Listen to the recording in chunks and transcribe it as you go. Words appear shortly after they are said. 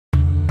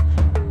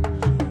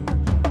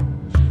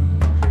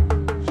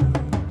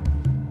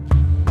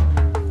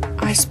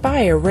I spy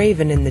a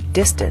raven in the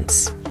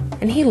distance,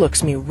 and he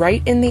looks me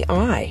right in the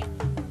eye.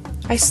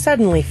 I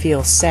suddenly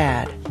feel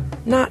sad,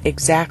 not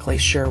exactly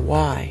sure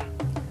why.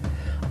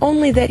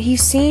 Only that he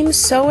seems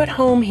so at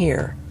home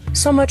here,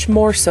 so much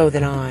more so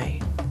than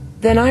I.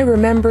 Then I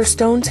remember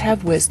stones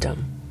have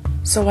wisdom,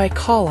 so I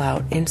call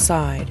out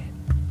inside.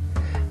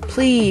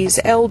 Please,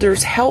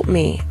 elders, help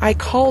me, I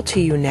call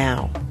to you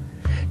now,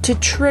 to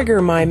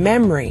trigger my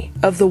memory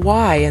of the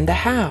why and the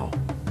how.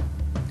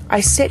 I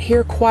sit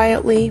here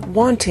quietly,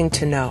 wanting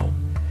to know.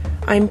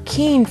 I'm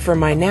keen for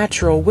my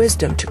natural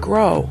wisdom to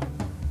grow.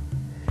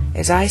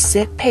 As I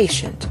sit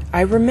patient,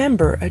 I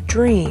remember a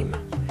dream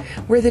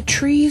where the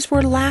trees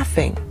were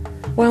laughing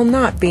while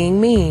not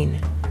being mean.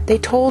 They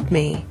told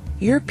me,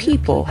 your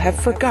people have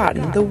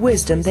forgotten the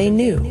wisdom they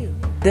knew.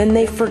 Then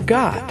they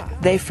forgot,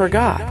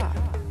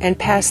 and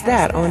passed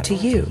that on to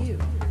you.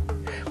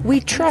 We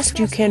trust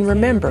you can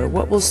remember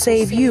what will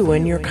save you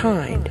and your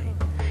kind,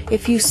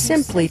 if you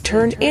simply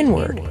turn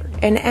inward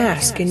and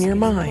ask in your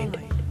mind.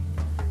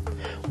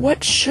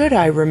 What should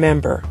I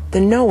remember? The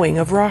knowing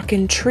of rock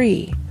and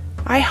tree.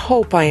 I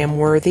hope I am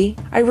worthy.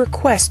 I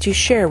request you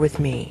share with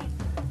me.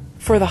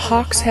 For the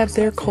hawks have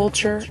their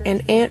culture,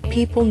 and ant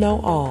people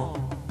know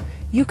all.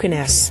 You can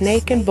ask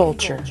snake and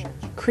vulture,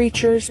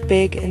 creatures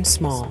big and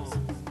small.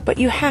 But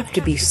you have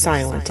to be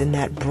silent in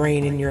that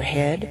brain in your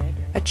head.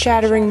 A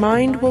chattering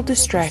mind will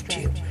distract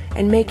you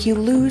and make you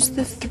lose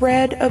the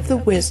thread of the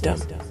wisdom,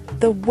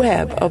 the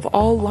web of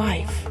all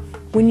life.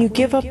 When you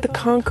give up the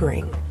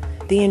conquering,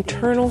 the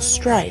internal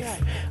strife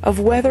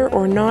of whether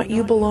or not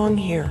you belong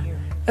here,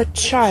 a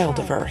child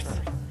of earth,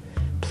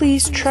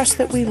 please trust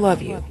that we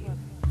love you,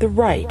 the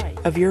right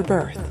of your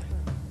birth.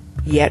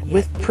 Yet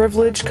with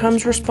privilege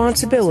comes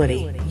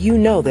responsibility, you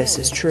know this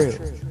is true.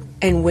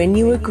 And when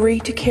you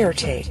agree to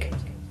caretake,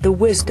 the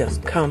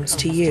wisdom comes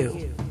to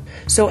you.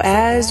 So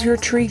as your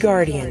tree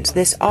guardians,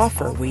 this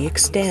offer we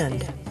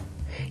extend.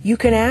 You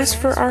can ask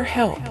for our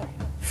help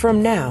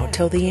from now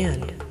till the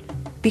end.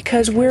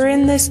 Because we're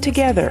in this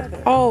together,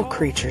 all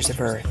creatures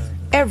of earth,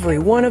 every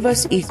one of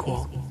us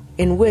equal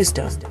in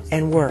wisdom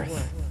and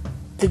worth.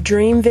 The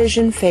dream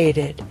vision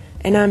faded,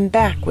 and I'm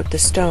back with the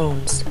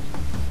stones.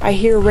 I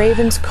hear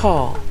ravens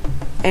call,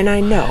 and I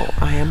know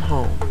I am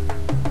home.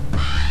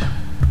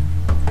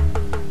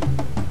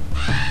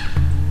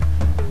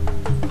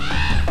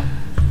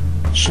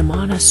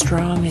 Shamana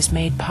Strong is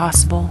made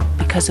possible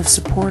because of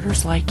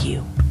supporters like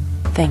you.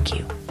 Thank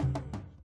you.